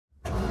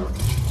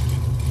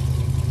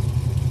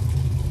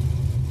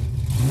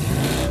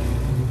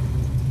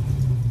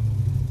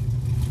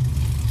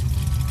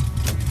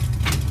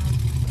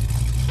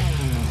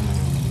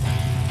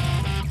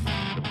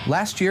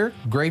Last year,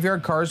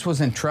 Graveyard Carz was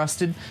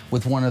entrusted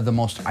with one of the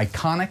most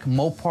iconic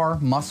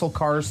Mopar muscle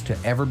cars to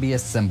ever be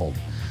assembled,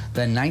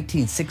 the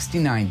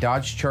 1969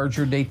 Dodge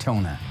Charger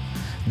Daytona.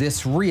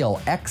 This real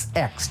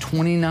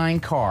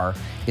XX29 car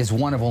is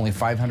one of only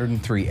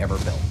 503 ever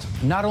built.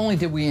 Not only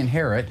did we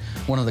inherit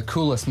one of the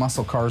coolest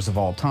muscle cars of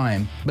all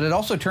time, but it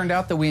also turned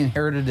out that we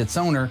inherited its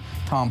owner,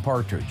 Tom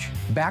Partridge.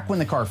 Back when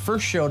the car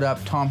first showed up,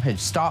 Tom had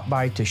stopped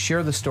by to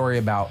share the story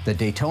about the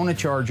Daytona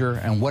Charger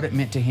and what it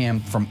meant to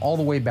him from all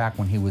the way back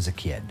when he was a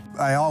kid.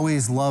 I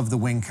always loved the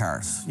wing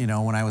cars. You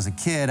know, when I was a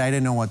kid, I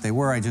didn't know what they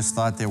were. I just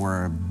thought they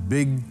were a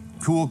big,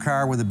 cool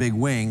car with a big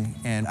wing,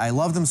 and I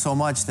loved them so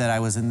much that I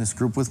was in this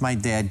group with my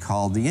dad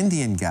called the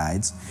Indian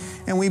Guides,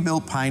 and we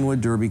built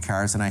Pinewood Derby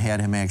cars, and I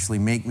had him actually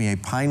make me a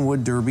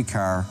Pinewood Derby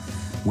car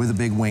with a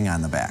big wing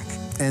on the back.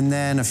 And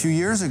then a few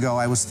years ago,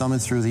 I was thumbing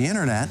through the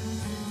internet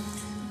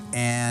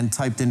and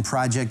typed in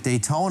Project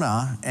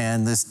Daytona,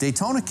 and this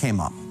Daytona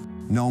came up.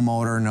 No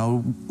motor,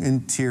 no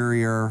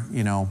interior,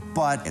 you know,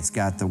 but it's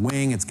got the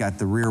wing, it's got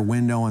the rear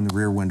window and the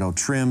rear window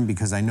trim,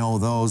 because I know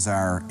those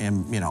are,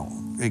 you know,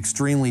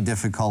 extremely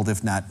difficult,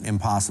 if not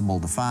impossible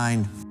to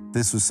find.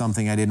 This was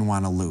something I didn't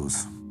want to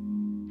lose.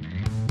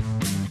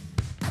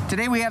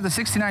 Today we have the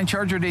 69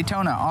 Charger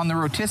Daytona on the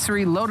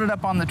rotisserie, loaded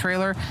up on the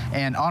trailer,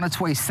 and on its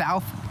way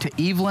south to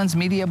Evelyn's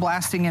Media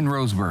Blasting in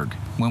Roseburg.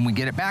 When we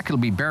get it back, it'll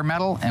be bare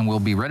metal, and we'll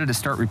be ready to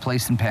start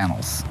replacing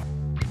panels.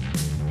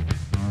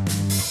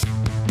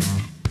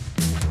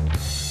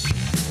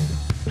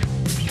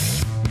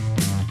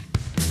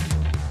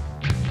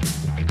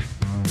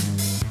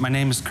 My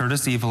name is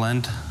Curtis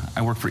Eveland.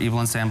 I work for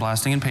Eveland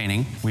Sandblasting and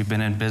Painting. We've been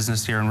in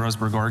business here in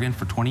Roseburg, Oregon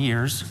for 20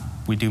 years.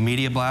 We do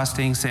media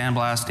blasting,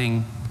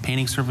 sandblasting,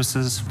 painting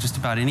services, just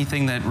about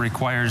anything that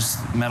requires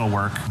metal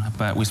work,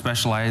 but we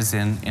specialize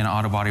in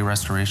auto body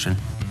restoration.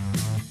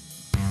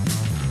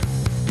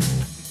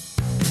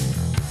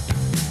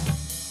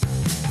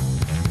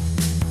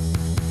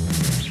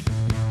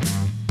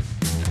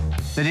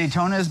 The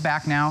Daytona is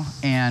back now,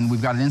 and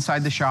we've got it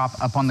inside the shop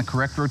up on the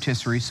correct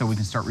rotisserie so we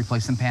can start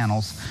replacing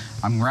panels.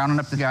 I'm rounding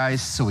up the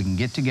guys so we can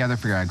get together,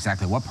 figure out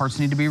exactly what parts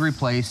need to be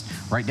replaced,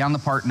 write down the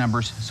part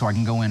numbers so I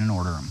can go in and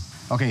order them.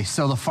 Okay,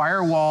 so the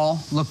firewall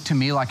looked to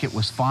me like it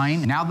was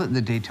fine. Now that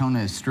the Daytona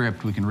is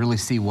stripped, we can really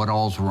see what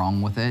all's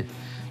wrong with it.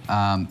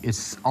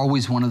 It's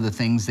always one of the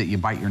things that you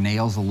bite your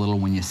nails a little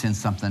when you send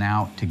something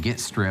out to get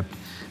stripped,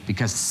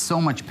 because so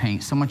much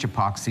paint, so much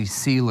epoxy,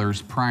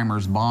 sealers,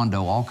 primers,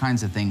 Bondo, all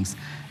kinds of things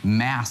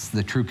mask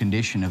the true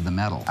condition of the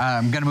metal.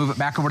 I'm gonna move it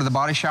back over to the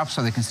body shop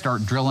so they can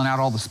start drilling out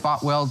all the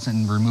spot welds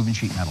and removing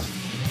sheet metal.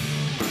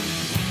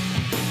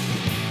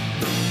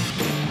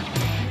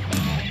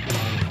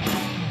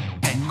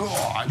 Thank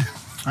God.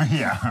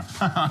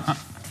 Yeah.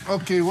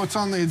 Okay, what's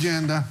on the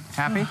agenda?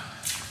 Happy?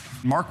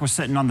 Mark was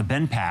sitting on the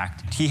bin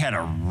pack. He had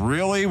a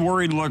really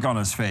worried look on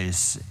his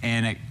face,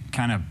 and it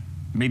kind of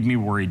made me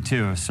worried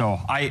too.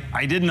 So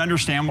I didn't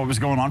understand what was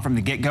going on from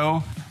the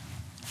get-go.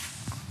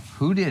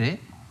 Who did it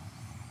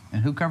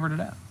and who covered it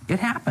up?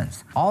 It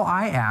happens. All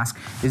I ask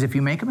is if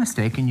you make a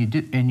mistake and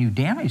you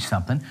damage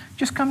something,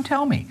 just come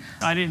tell me.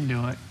 I didn't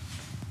do it.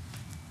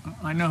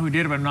 I know who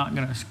did it, but I'm not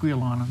going to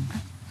squeal on him.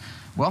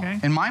 Well, Okay.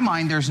 in my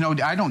mind,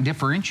 I don't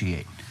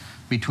differentiate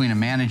between a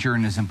manager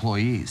and his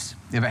employees.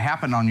 If it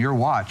happened on your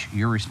watch,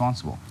 you're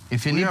responsible.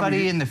 If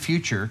anybody in the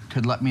future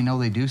could let me know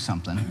they do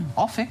something,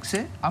 I'll fix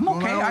it. I'm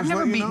okay. I've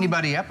never beat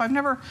anybody up. I've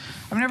never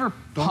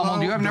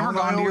pummeled you. I've never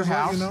gone to your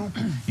house.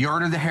 You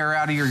ordered the hair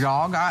out of your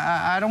dog.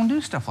 I don't do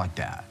stuff like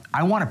that.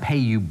 I want to pay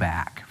you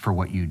back for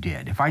what you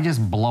did. If I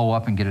just blow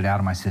up and get it out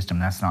of my system,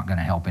 that's not going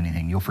to help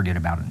anything. You'll forget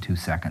about it in 2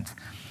 seconds.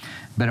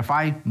 But if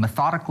I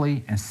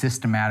methodically and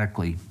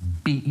systematically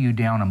beat you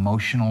down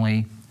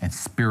emotionally and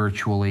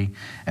spiritually,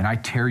 and I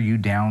tear you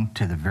down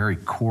to the very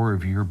core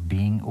of your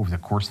being over the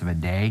course of a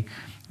day,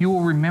 you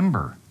will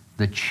remember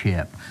the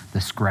chip, the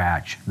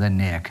scratch, the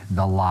nick,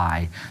 the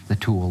lie, the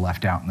tool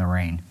left out in the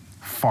rain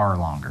far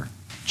longer.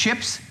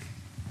 Chips,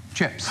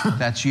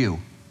 that's you.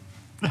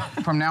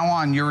 From now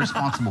on, you're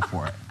responsible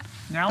for it.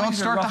 Now Don't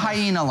start the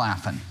hyena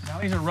laughing. Now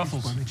these are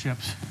Ruffles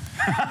chips.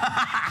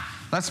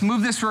 Let's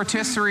move this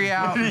rotisserie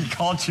out. He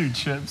called you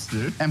Chips,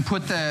 dude. And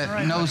put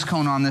the nose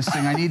cone on this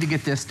thing. I need to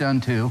get this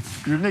done too.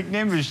 Your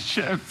nickname is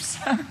Chips.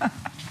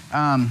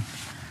 I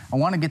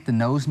want to get the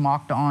nose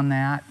mocked on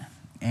that.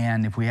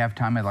 And if we have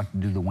time, I'd like to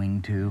do the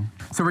wing too.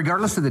 So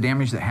regardless of the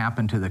damage that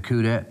happened to the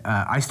CUDA,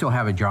 I still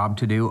have a job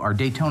to do. Our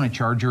Daytona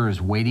Charger is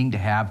waiting to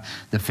have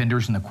the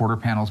fenders and the quarter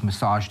panels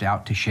massaged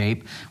out to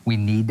shape. We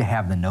need to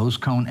have the nose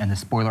cone and the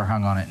spoiler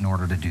hung on it in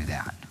order to do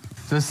that.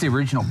 So this is the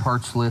original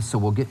parts list, so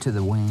we'll get to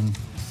the wing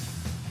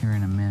here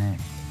in a minute.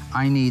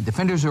 The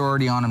fenders are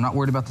already on. I'm not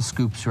worried about the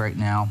scoops right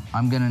now.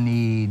 I'm gonna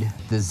need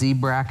the Z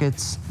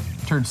brackets.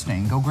 Turd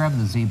stain, go grab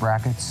the Z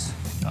brackets.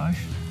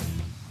 Gosh.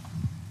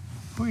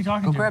 Who are you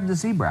talking to? Go grab the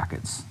Z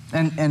brackets.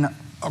 And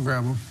I'll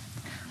grab them.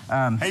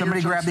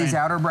 somebody grab these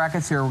outer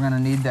brackets here. We're gonna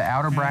need the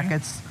outer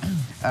brackets.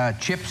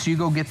 Chips, you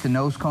go get the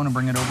nose cone and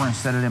bring it over and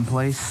set it in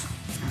place.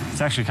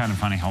 It's actually kind of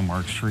funny how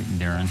Mark's treating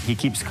Darren. He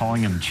keeps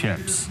calling him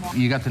Chips.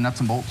 You got the nuts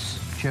and bolts?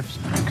 Chips.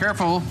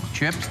 Careful,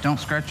 Chips, don't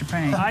scratch your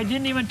paint. I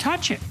didn't even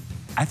touch it.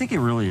 I think it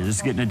really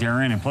is getting a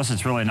dare in, and plus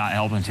it's really not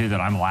helping too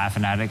that I'm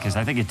laughing at it, because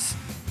I think it's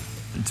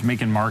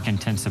making Mark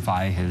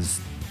intensify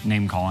his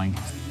name calling.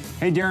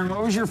 Hey Darren,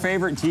 what was your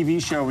favorite TV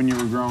show when you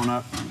were growing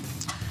up?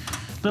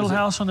 Little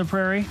House on the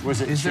Prairie. Was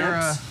it Is there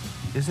a...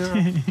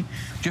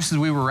 Just as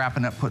we were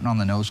wrapping up putting on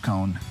the nose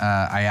cone,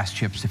 I asked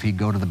Chips if he'd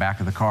go to the back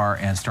of the car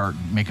and start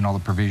making all the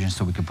provisions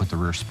so we could put the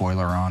rear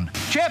spoiler on.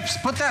 Chips,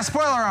 put that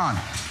spoiler on.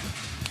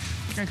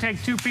 It's gonna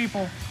take 2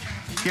 people.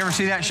 You ever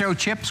see that show,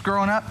 Chips,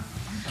 growing up?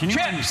 Can you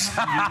Chips!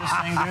 do this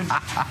thing, dude?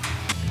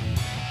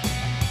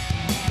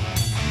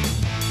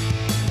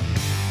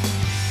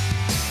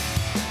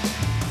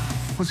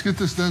 Let's get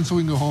this done so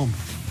we can go home.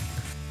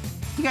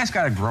 You guys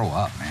got to grow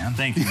up, man.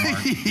 Thank you, Mark.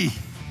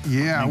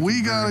 Yeah,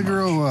 we gotta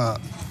grow up.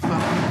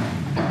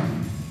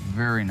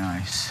 Very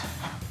nice.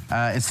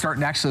 It's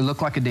starting to actually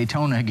look like a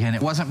Daytona again.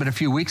 It wasn't but a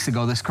few weeks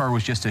ago this car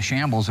was just a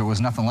shambles. There was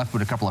nothing left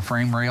but a couple of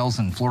frame rails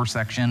and floor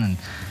section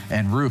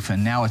and roof,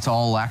 and now it's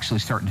all actually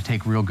starting to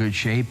take real good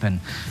shape, and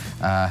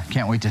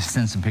can't wait to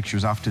send some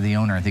pictures off to the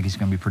owner. I think he's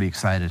going to be pretty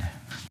excited.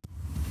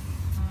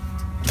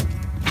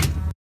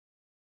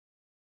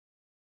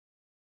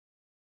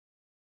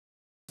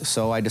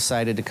 So I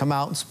decided to come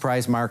out and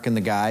surprise Mark and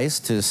the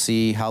guys to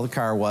see how the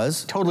car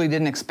was. Totally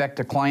didn't expect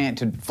a client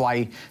to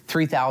fly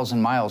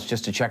 3,000 miles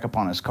just to check up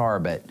on his car,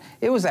 but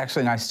it was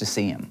actually nice to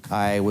see him.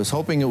 I was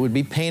hoping it would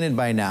be painted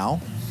by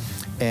now,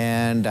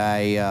 and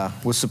I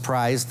was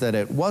surprised that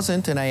it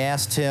wasn't, and I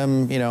asked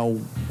him, you know,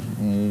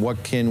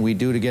 what can we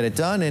do to get it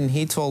done, and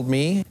he told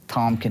me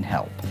Tom can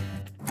help.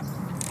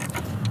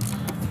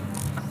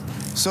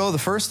 So the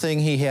first thing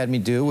he had me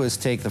do was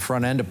take the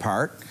front end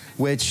apart,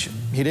 which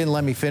he didn't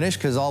let me finish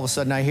because all of a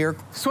sudden I hear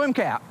Swim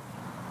cap.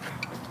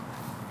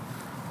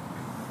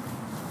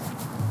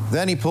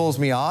 Then he pulls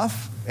me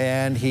off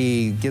and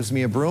he gives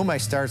me a broom. I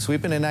start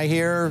sweeping and I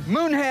hear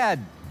Moonhead.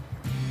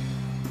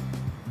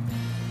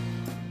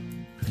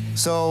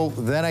 So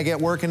then I get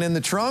working in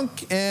the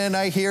trunk and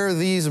I hear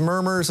these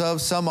murmurs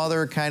of some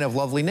other kind of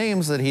lovely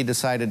names that he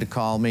decided to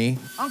call me.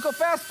 Uncle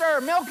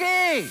Fester,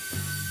 Milky.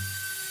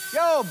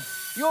 Yo,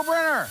 Yul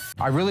Brenner.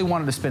 I really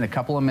wanted to spend a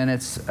couple of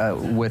minutes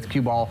with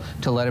Cue Ball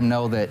to let him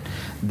know that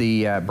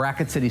the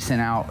brackets that he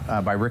sent out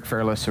by Rick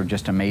Fairless are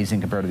just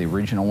amazing compared to the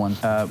original ones.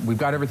 We've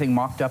got everything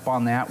mocked up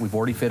on that. We've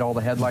already fit all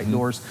the headlight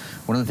doors.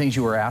 One of the things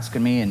you were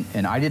asking me,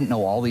 and I didn't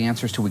know all the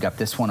answers till we got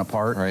this one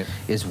apart,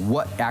 is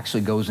what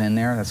actually goes in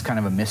there. That's kind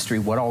of a mystery.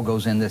 What all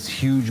goes in this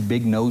huge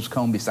big nose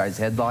cone besides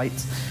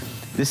headlights?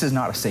 This is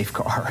not a safe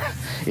car.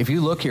 If you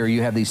look here,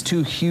 you have these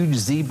 2 huge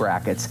Z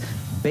brackets.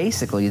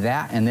 Basically,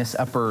 that and this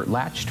upper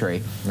latch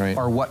tray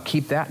are what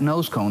keep that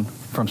nose cone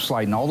from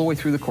sliding all the way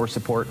through the core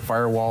support,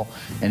 firewall,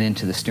 and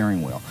into the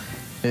steering wheel.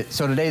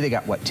 So today they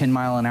got, what,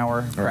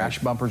 10-mile-an-hour crash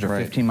bumpers or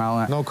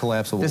 15-mile-an-hour? No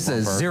collapsible This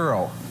is bumper.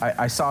 0.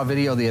 I saw a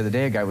video the other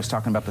day, a guy was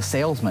talking about the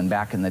salesman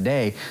back in the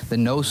day. The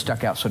nose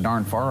stuck out so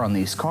darn far on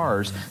these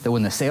cars that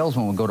when the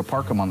salesman would go to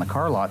park them on the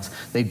car lots,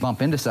 they'd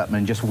bump into something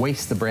and just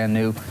waste the brand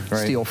new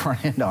steel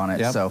front end on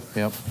it. So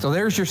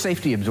there's your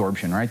safety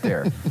absorption right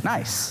there.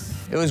 Nice.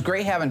 It was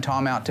great having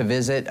Tom out to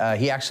visit.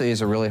 He actually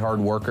is a really hard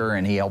worker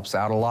and he helps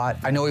out a lot.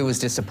 I know he was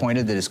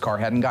disappointed that his car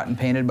hadn't gotten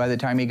painted by the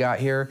time he got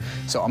here,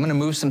 so I'm gonna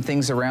move some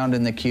things around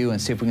in the queue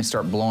and see if we can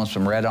start blowing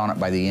some red on it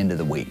by the end of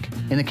the week.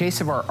 In the case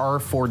of our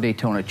R4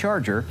 Daytona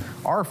Charger,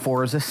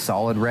 R4 is a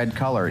solid red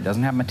color. It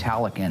doesn't have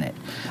metallic in it.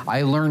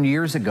 I learned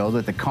years ago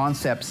that the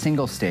Concept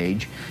single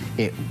stage,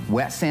 it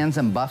wet sands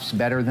and buffs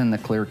better than the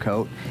clear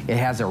coat. It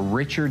has a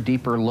richer,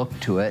 deeper look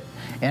to it,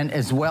 and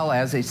as well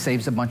as it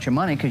saves a bunch of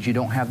money because you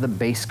don't have the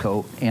base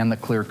coat and the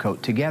clear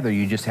coat together.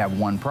 You just have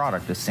one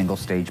product, a single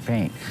stage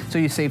paint. So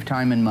you save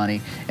time and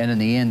money, and in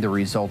the end, the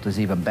result is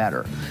even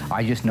better.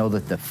 I just know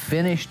that the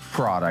finished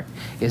product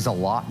is a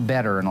lot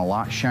better and a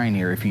lot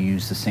shinier if you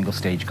use the single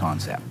stage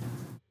Concept.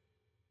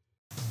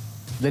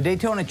 The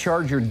Daytona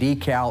Charger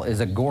decal is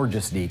a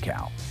gorgeous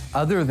decal.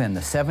 Other than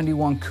the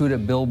 71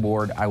 CUDA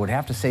billboard, I would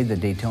have to say the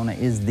Daytona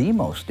is the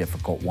most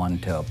difficult one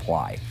to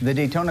apply. The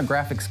Daytona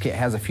graphics kit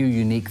has a few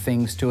unique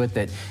things to it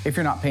that if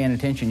you're not paying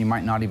attention, you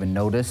might not even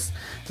notice.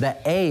 The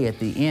A at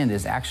the end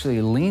is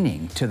actually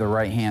leaning to the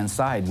right-hand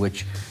side,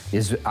 which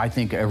is, I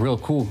think, a real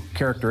cool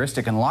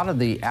characteristic, and a lot of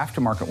the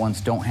aftermarket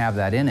ones don't have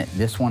that in it.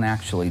 This one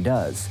actually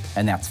does,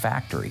 and that's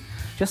factory.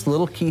 Just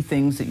little key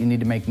things that you need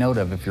to make note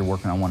of if you're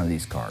working on one of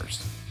these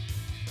cars.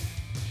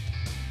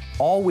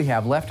 All we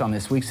have left on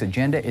this week's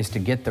agenda is to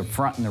get the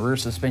front and the rear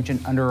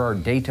suspension under our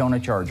Daytona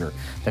Charger.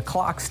 The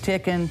clock's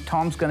ticking,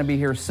 Tom's gonna be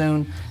here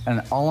soon,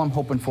 and all I'm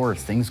hoping for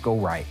is things go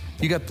right.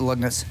 You got the lug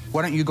nuts.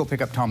 Why don't you go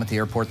pick up Tom at the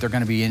airport? They're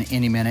gonna be in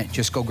any minute.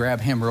 Just go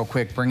grab him real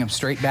quick, bring him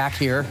straight back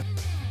here.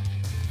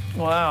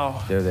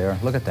 Wow. There they are.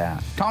 Look at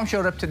that. Tom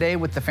showed up today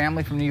with the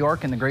family from New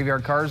York in the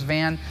Graveyard Carz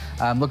van.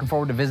 I'm looking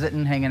forward to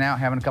visiting, hanging out,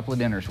 having a couple of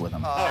dinners with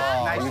them.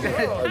 Nice to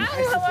Hi,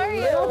 how are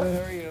you? How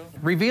are you?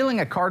 Revealing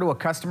a car to a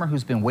customer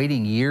who's been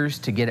waiting years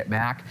to get it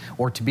back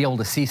or to be able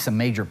to see some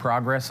major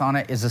progress on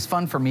it is as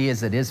fun for me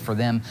as it is for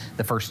them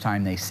the first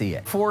time they see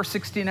it.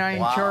 469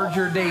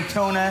 Charger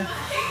Daytona.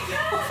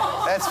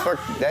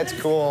 That's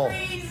cool.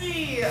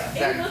 Crazy.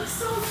 It looks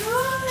so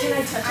good. Can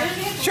I touch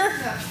it? Sure.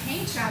 The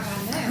paint job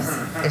on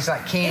this. It's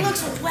like candy. It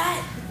looks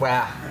wet.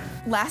 Wow.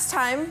 Last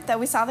time that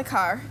we saw the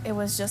car,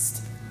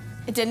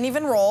 it didn't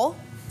even roll.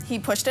 He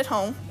pushed it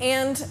home,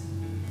 and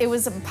it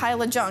was a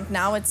pile of junk.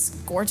 Now it's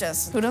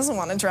gorgeous. Who doesn't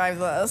want to drive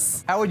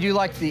this? How would you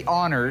like the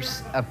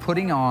honors of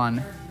putting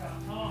on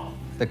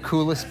the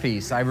coolest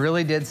piece? I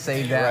really did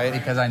say that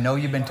because I know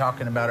you've been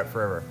talking about it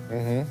forever.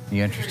 Mm-hmm.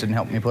 You interested in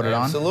helping me put it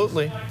on?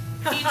 Absolutely.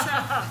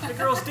 The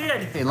girls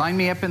did. Hey, line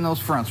me up in those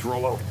fronts,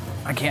 Rollo.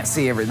 I can't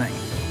see everything.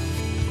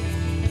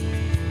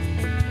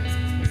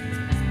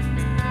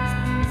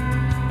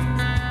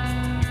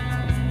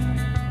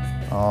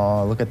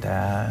 Oh, look at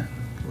that.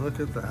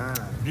 Look at that.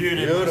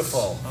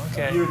 Beautiful.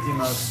 Okay.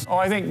 Oh,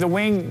 I think the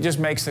wing just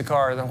makes the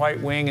car. The white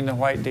wing and the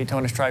white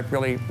Daytona stripe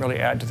really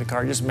add to the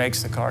car. Just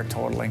makes the car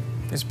totally.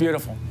 It's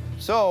beautiful.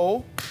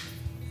 So,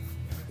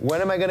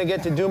 when am I going to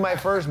get to do my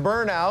first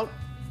burnout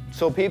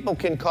so people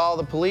can call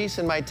the police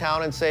in my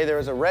town and say there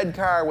was a red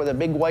car with a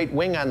big white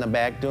wing on the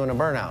back doing a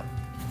burnout?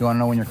 You want to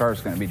know when your car is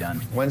going to be done?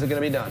 When's it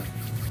going to be done?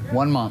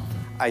 1 month.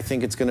 I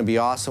think it's going to be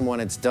awesome when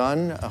it's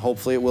done.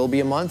 Hopefully it will be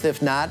a month.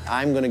 If not,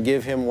 I'm going to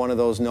give him one of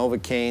those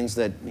Novocaines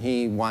that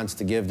he wants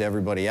to give to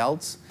everybody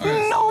else.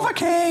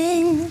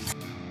 Novocaine!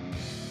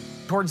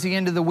 Towards the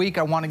end of the week,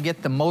 I want to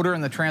get the motor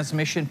and the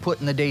transmission put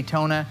in the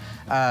Daytona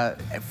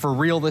for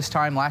real this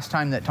time. Last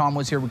time that Tom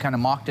was here, we kind of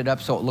mocked it up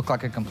so it looked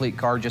like a complete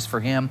car just for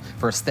him,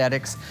 for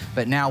aesthetics.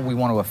 But now we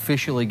want to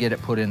officially get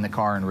it put in the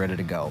car and ready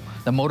to go.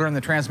 The motor and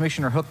the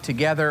transmission are hooked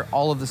together.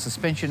 All of the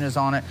suspension is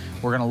on it.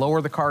 We're going to lower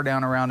the car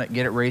down around it,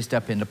 get it raised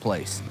up into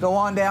place. Go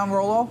on down,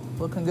 Rollo.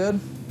 Looking good.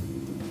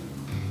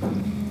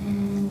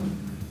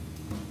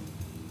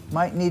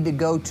 Might need to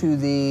go to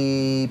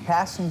the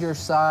passenger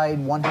side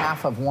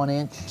 1/2 of 1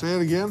 inch. Say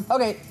it again.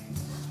 Okay,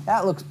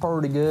 that looks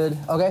pretty good.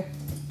 Okay.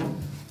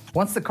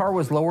 Once the car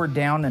was lowered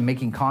down and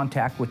making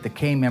contact with the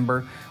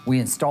K-member, we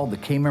installed the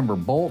K-member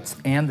bolts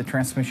and the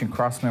transmission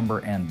cross-member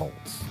and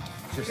bolts.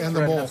 Just And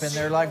the bolts. up in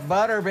there like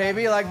butter,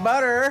 baby, like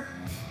butter.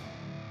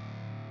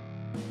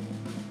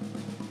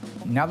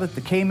 Now that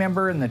the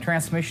K-member and the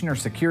transmission are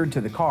secured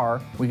to the car,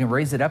 we can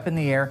raise it up in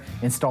the air,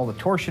 install the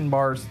torsion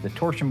bars, the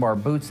torsion bar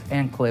boots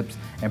and clips,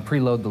 and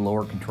preload the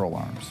lower control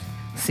arms.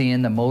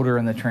 Seeing the motor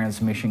and the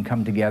transmission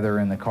come together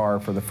in the car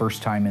for the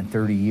first time in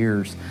 30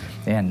 years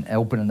and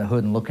opening the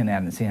hood and looking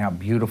at it and seeing how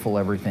beautiful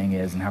everything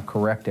is and how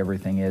correct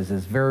everything is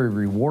very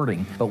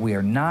rewarding, but we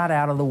are not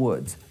out of the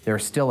woods. There are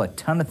still a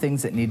ton of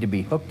things that need to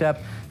be hooked up,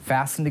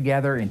 fastened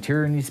together,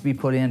 interior needs to be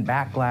put in,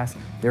 back glass.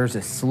 There's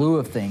a slew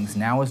of things.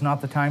 Now is not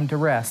the time to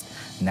rest.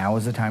 Now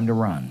is the time to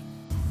run.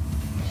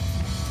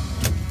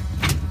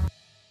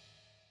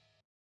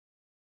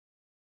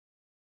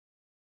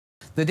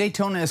 The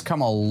Daytona has come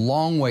a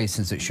long way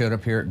since it showed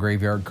up here at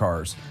Graveyard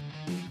Carz,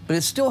 but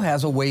it still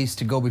has a ways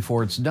to go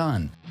before it's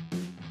done.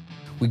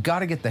 We've got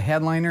to get the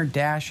headliner,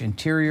 dash,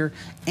 interior,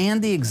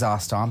 and the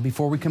exhaust on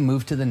before we can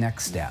move to the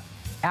next step.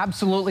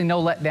 Absolutely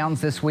no letdowns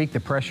this week. The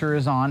pressure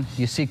is on.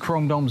 You see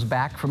Chrome Dome's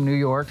back from New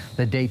York.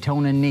 The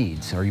Daytona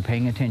needs. Are you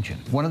paying attention?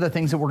 One of the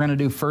things that we're going to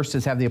do first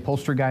is have the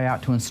upholstery guy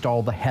out to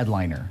install the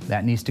headliner.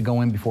 That needs to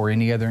go in before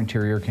any other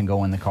interior can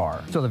go in the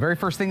car. So the very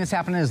first thing that's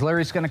happening is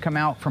Larry's going to come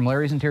out from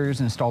Larry's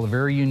Interiors and install the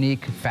very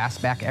unique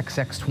Fastback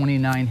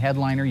XX29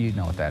 headliner. You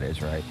know what that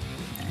is, right?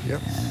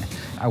 Yep.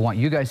 I want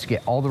you guys to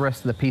get all the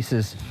rest of the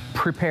pieces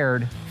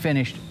prepared,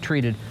 finished,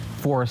 treated,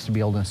 for us to be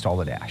able to install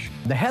the dash.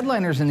 The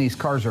headliners in these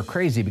cars are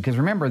crazy because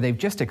remember, they've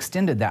just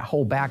extended that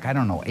whole back, I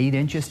don't know, 8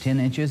 inches, 10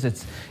 inches.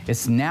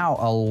 It's now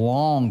a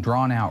long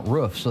drawn out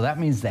roof. So that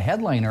means the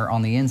headliner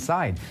on the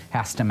inside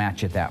has to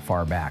match it that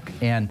far back.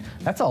 And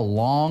that's a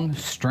long,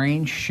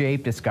 strange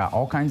shape. It's got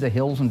all kinds of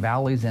hills and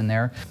valleys in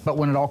there. But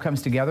when it all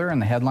comes together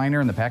and the headliner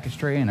and the package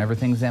tray and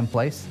everything's in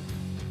place,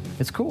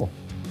 it's cool.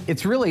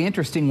 It's really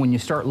interesting when you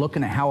start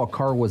looking at how a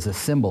car was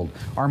assembled.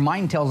 Our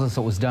mind tells us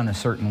it was done a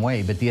certain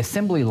way, but the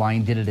assembly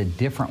line did it a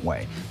different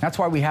way. That's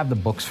why we have the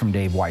books from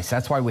Dave Weiss.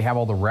 That's why we have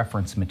all the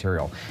reference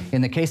material.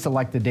 In the case of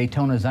like the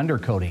Daytona's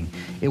undercoating,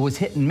 it was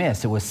hit and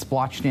miss. It was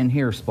splotched in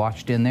here,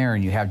 splotched in there,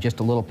 and you have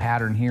just a little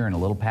pattern here and a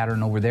little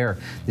pattern over there.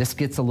 This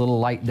gets a little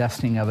light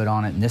dusting of it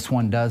on it, and this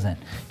one doesn't.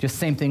 Just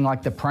same thing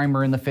like the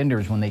primer and the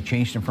fenders when they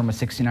changed them from a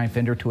 69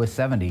 fender to a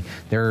 70.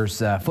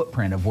 There's a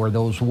footprint of where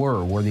those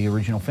were, where the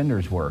original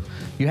fenders were.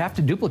 You have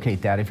to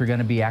duplicate that if you're going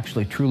to be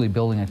actually truly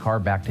building a car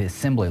back to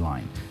assembly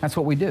line. That's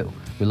what we do.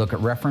 We look at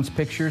reference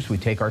pictures, we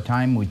take our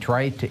time, we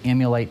try to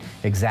emulate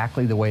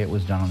exactly the way it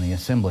was done on the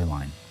assembly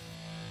line.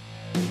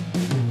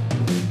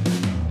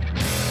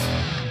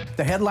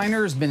 The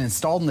headliner has been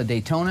installed in the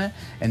Daytona,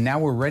 and now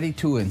we're ready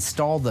to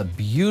install the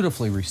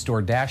beautifully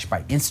restored dash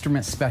by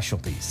Instrument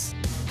Specialties.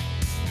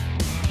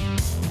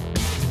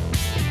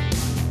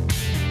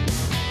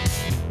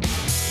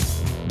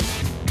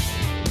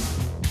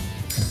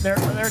 there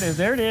it is.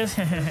 There it is.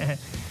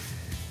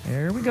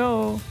 There we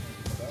go.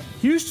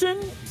 Houston,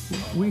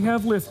 we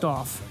have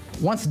liftoff.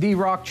 Once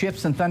D-Rock,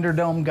 Chips, and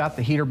Thunderdome got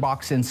the heater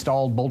box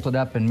installed, bolted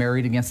up, and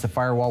married against the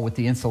firewall with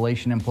the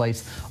insulation in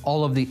place,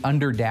 all of the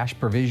under-dash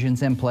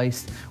provisions in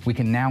place, we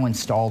can now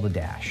install the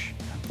dash.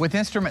 With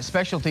Instrument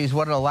Specialties,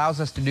 what it allows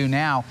us to do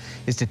now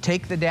is to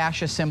take the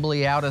dash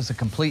assembly out as a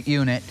complete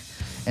unit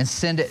and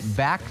send it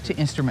back to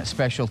Instrument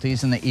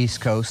Specialties in the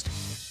East Coast.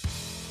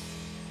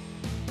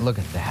 Look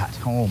at that.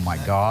 Oh my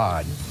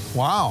God.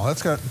 Wow,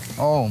 that's got...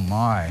 Oh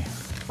my.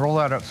 Roll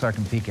that up so I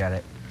can peek at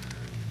it.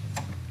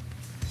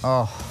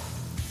 Oh.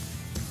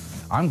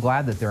 I'm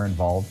glad that they're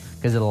involved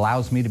because it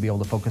allows me to be able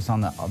to focus on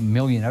the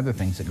million other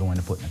things that go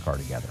into putting the car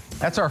together.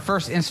 That's our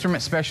first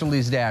Instrument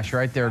Specialties dash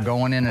right there,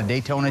 going in a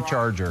Daytona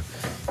Charger.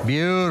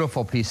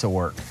 Beautiful piece of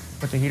work.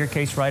 Put the heater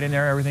case right in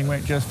there, everything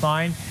went just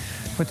fine.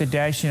 Put the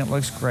dash in, it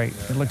looks great.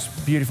 It looks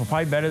beautiful,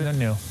 probably better than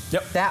new.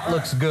 Yep. That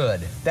looks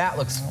good. That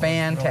looks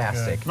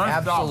fantastic. Nice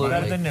Absolutely.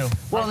 Better than new.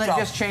 Well, and it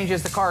just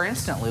changes the car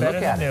instantly. Better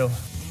Look at than new.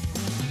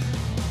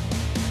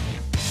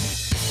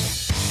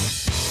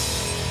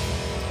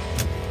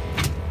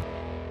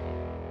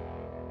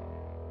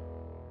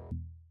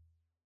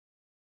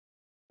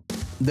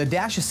 The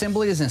dash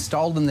assembly is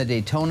installed in the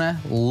Daytona,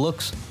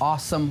 looks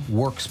awesome,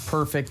 works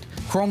perfect.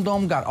 Chrome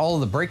Dome got all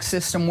of the brake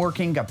system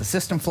working, got the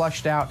system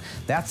flushed out,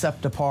 that's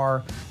up to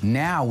par.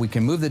 Now we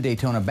can move the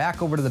Daytona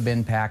back over to the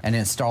bin pack and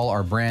install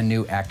our brand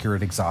new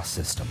accurate exhaust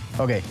system.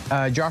 Okay,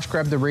 Josh,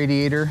 grab the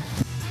radiator.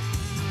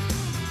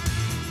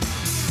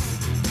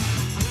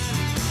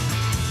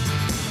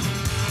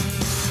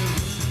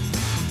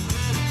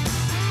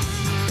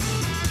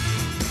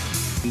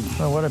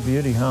 Oh, what a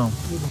beauty, huh?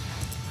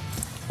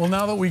 Well,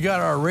 now that we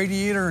got our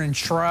radiator and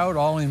shroud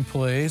all in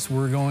place,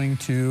 we're going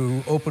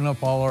to open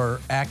up all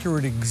our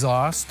accurate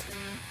exhaust,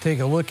 take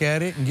a look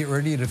at it, and get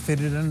ready to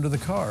fit it under the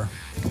car.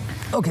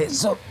 Okay,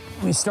 so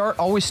we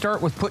always start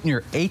with putting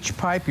your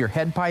H-pipe, your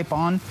head pipe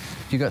on.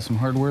 You got some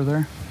hardware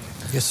there?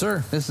 Yes,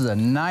 sir. This is a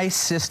nice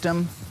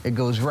system. It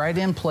goes right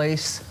in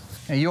place.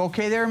 Are you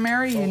okay there,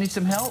 Mary? You need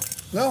some help?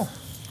 No.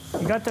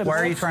 You got the Why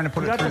bolts? are you trying to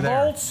put You it through got the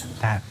there?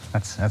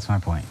 bolts? That's my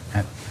point.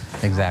 That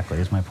exactly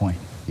is my point.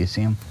 You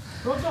see them?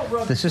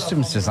 The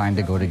system's designed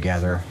to go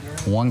together.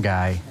 One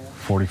guy,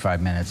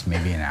 45 minutes,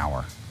 maybe an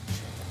hour.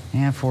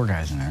 Yeah, 4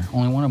 guys in there.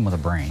 Only one of them with a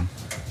brain.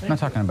 I'm not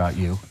talking about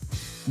you.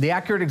 The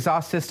accurate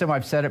exhaust system,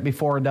 I've said it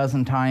before a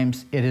dozen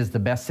times, it is the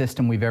best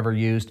system we've ever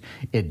used.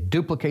 It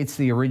duplicates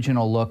the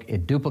original look,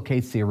 it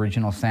duplicates the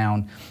original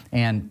sound,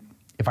 and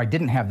if I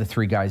didn't have the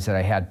 3 guys that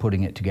I had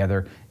putting it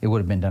together, it would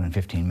have been done in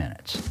 15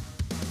 minutes.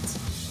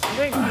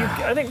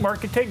 I think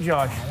Mark could take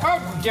Josh.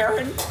 Oh,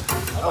 Darren.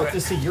 I'd like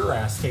to see your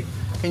ass take.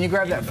 Can you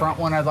grab that front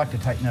one? I'd like to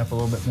tighten it up a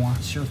little bit more.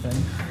 Sure thing.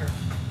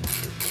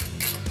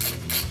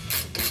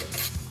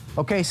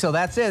 Okay, so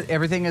that's it.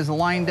 Everything is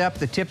lined up.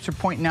 The tips are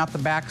pointing out the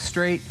back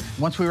straight.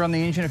 Once we run the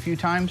engine a few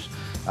times,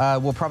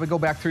 we'll probably go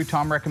back through.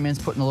 Tom recommends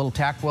putting a little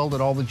tack weld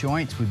at all the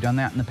joints. We've done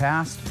that in the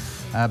past,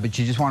 but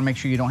you just want to make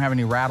sure you don't have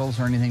any rattles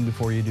or anything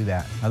before you do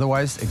that.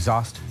 Otherwise,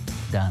 exhaust,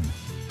 done.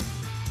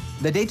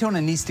 The Daytona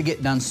needs to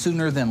get done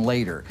sooner than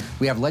later.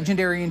 We have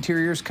Legendary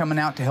Interiors coming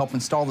out to help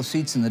install the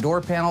seats and the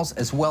door panels,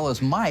 as well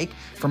as Mike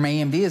from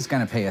AMD is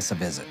going to pay us a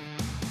visit.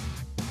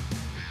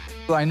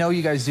 Well, I know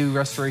you guys do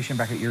restoration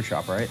back at your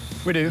shop, right?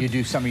 We do. You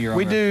do some of your own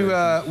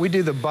we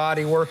do the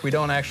body work. We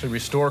don't actually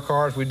restore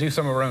cars. We do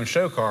some of our own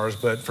show cars,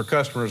 but for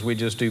customers, we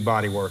just do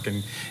body work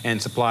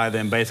and supply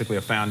them basically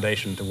a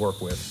foundation to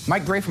work with.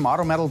 Mike Gray from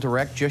Auto Metal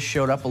Direct just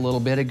showed up a little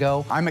bit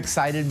ago. I'm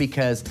excited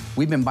because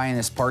we've been buying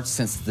his parts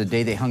since the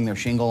day they hung their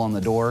shingle on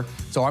the door.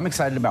 So I'm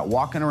excited about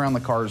walking around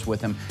the cars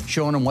with him,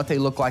 showing them what they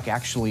look like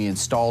actually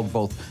installed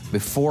both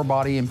before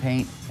body and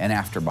paint and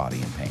after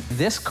body and paint.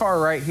 This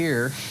car right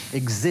here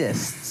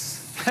exists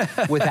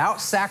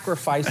without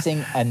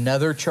sacrificing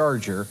another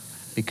charger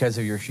because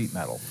of your sheet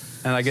metal.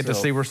 And I get to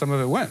see where some of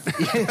it went.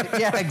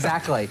 Yeah,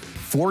 exactly.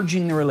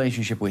 Forging the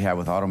relationship we have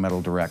with Auto Metal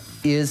Direct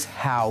is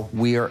how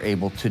we are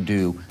able to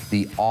do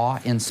the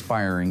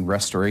awe-inspiring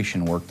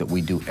restoration work that we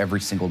do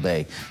every single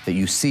day, that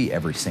you see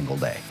every single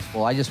day.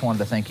 Well, I just wanted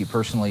to thank you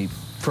personally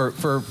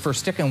for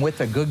sticking with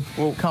a good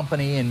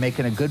company and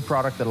making a good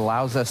product that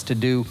allows us to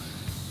do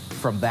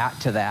from that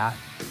to that.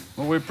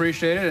 Well, we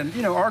appreciate it. And,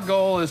 you know, our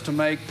goal is to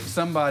make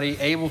somebody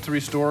able to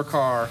restore a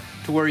car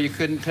to where you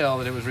couldn't tell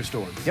that it was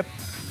restored. Yep.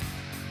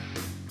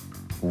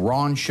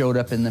 Ron showed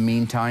up in the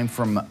meantime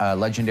from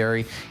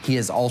Legendary. He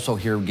is also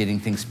here getting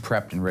things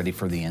prepped and ready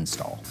for the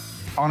install.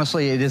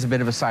 Honestly, it is a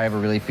bit of a sigh of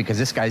relief because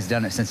this guy's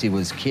done it since he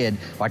was a kid,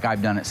 like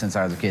I've done it since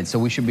I was a kid. So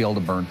we should be able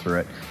to burn through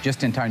it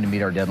just in time to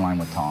meet our deadline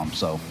with Tom.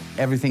 So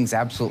everything's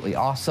absolutely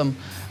awesome.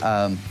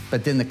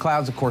 But then the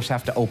clouds, of course,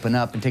 have to open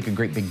up and take a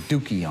great big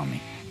dookie on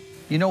me.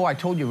 You know, I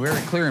told you very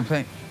clear and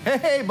plain,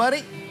 hey,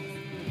 buddy.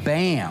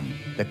 Bam,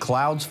 the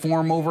clouds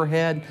form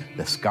overhead,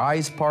 the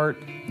skies part,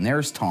 and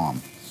there's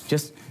Tom.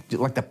 Just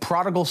like the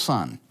prodigal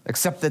son,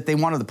 except that they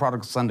wanted the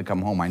prodigal son to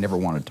come home. I never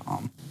wanted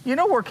Tom. You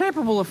know, we're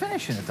capable of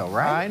finishing it though,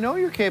 right? I know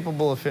you're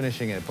capable of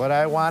finishing it, but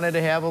I wanted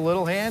to have a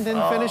little hand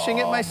in finishing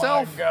it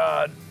myself. Oh my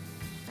God.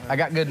 I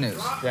got good news.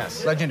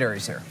 Yes.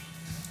 Legendary's here.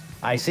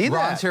 I see that.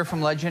 Ron's here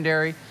from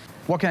Legendary.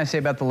 What can I say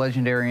about the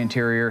Legendary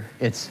interior?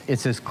 It's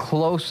as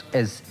close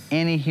as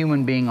any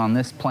human being on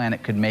this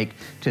planet could make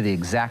to the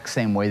exact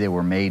same way they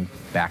were made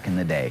back in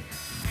the day.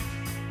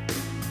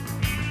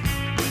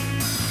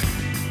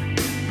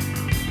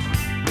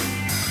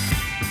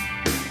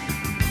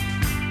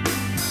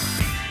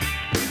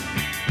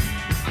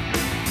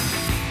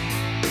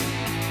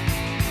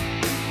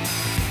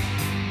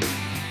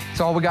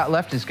 So all we got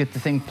left is get the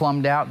thing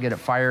plumbed out, get it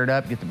fired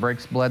up, get the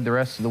brakes bled the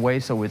rest of the way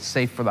so it's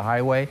safe for the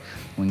highway.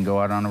 We can go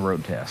out on a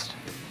road test.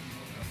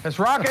 Let's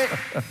rock it.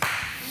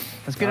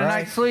 Let's get a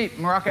night's sleep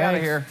and rock out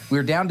of here.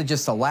 We're down to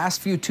just the last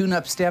few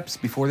tune-up steps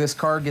before this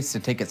car gets to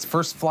take its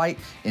first flight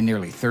in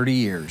nearly 30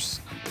 years.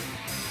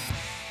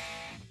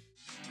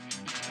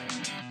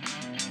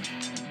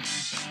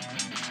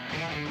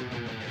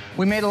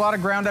 We made a lot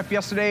of ground up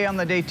yesterday on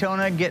the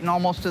Daytona, getting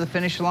almost to the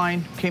finish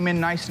line. Came in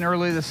nice and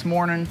early this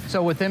morning.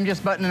 So with them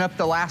just buttoning up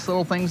the last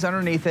little things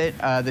underneath it,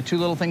 the two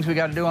little things we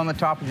got to do on the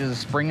top, which is a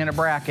spring and a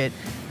bracket,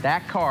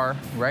 that car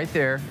right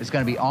there is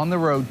going to be on the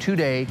road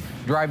today,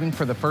 driving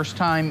for the first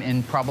time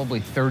in probably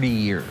 30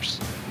 years.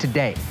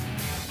 Today.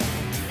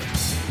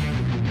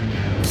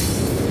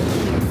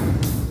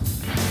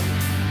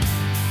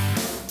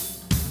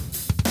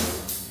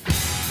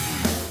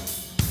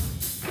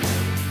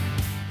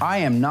 I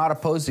am not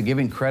opposed to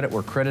giving credit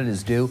where credit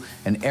is due,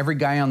 and every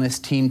guy on this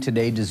team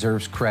today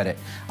deserves credit.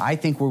 I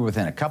think we're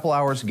within a couple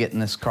hours of getting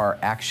this car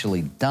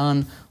actually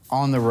done,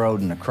 on the road,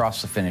 and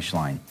across the finish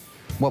line.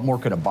 What more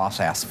could a boss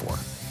ask for?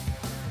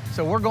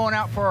 So we're going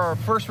out for our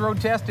first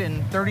road test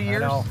in 30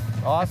 years. I know.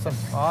 Awesome,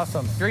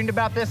 awesome. Dreamed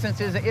about this since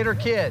he was an itter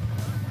kid.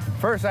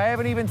 First, I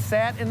haven't even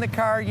sat in the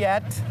car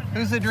yet.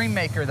 Who's the dream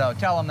maker, though?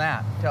 Tell him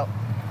that.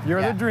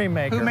 You're the dream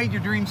maker. Who made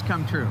your dreams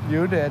come true?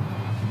 You did.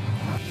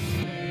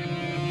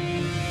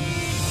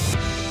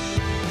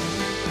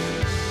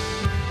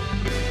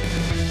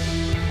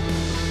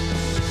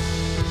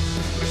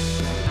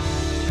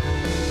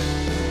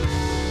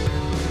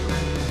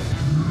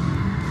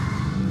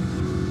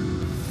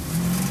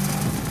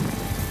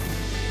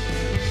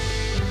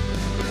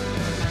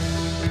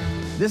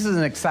 This is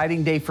an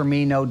exciting day for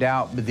me, no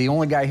doubt, but the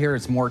only guy here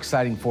it's more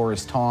exciting for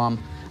is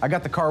Tom. I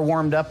got the car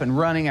warmed up and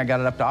running, I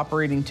got it up to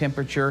operating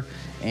temperature,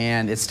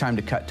 and it's time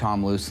to cut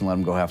Tom loose and let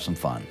him go have some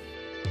fun.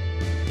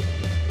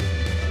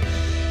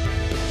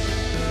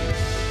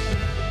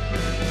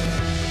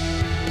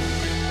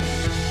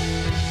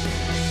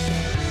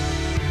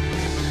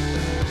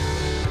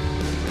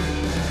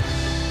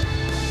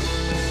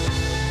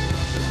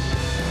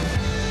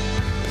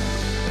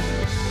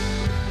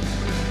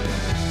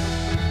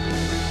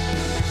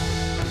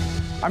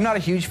 I'm not a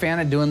huge fan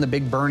of doing the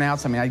big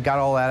burnouts. I mean, I got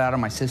all that out of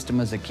my system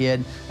as a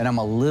kid, and I'm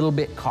a little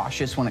bit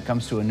cautious when it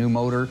comes to a new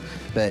motor,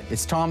 but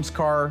it's Tom's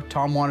car.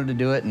 Tom wanted to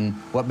do it, and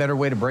what better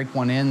way to break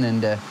one in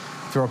than to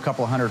throw a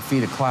couple 100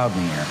 feet of cloud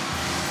in the air.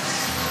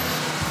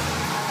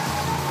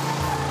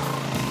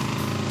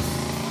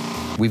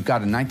 We've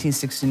got a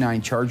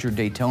 1969 Charger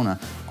Daytona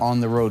on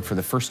the road for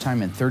the first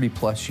time in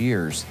 30+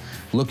 years,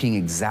 looking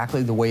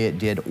exactly the way it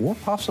did, or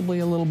possibly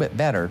a little bit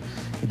better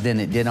than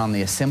it did on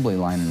the assembly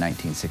line in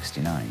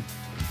 1969.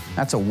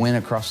 That's a win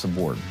across the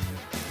board.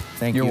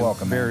 Thank you. You're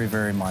welcome. Very,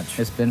 very much.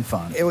 It's been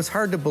fun. It was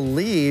hard to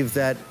believe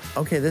that,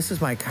 okay, this is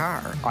my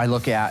car. I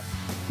look at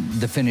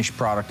the finished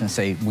product and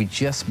say, we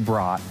just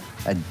brought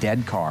a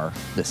dead car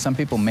that some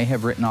people may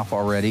have written off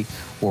already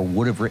or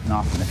would have written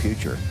off in the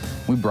future.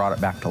 We brought it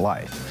back to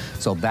life.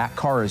 So that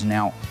car is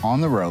now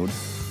on the road,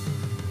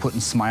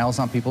 putting smiles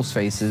on people's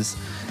faces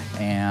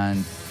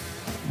and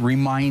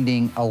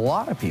reminding a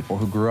lot of people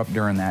who grew up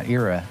during that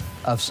era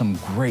of some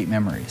great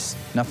memories.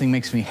 Nothing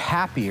makes me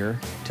happier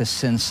to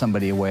send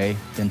somebody away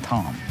than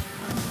Tom.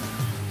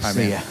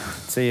 See ya.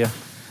 See ya.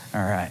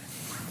 All right.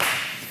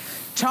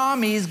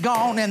 Tommy's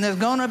gone and there's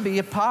gonna be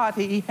a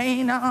party.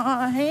 Hey,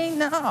 no, hey,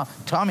 no.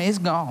 Tommy's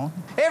gone.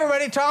 Hey,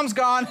 everybody, Tom's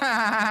gone.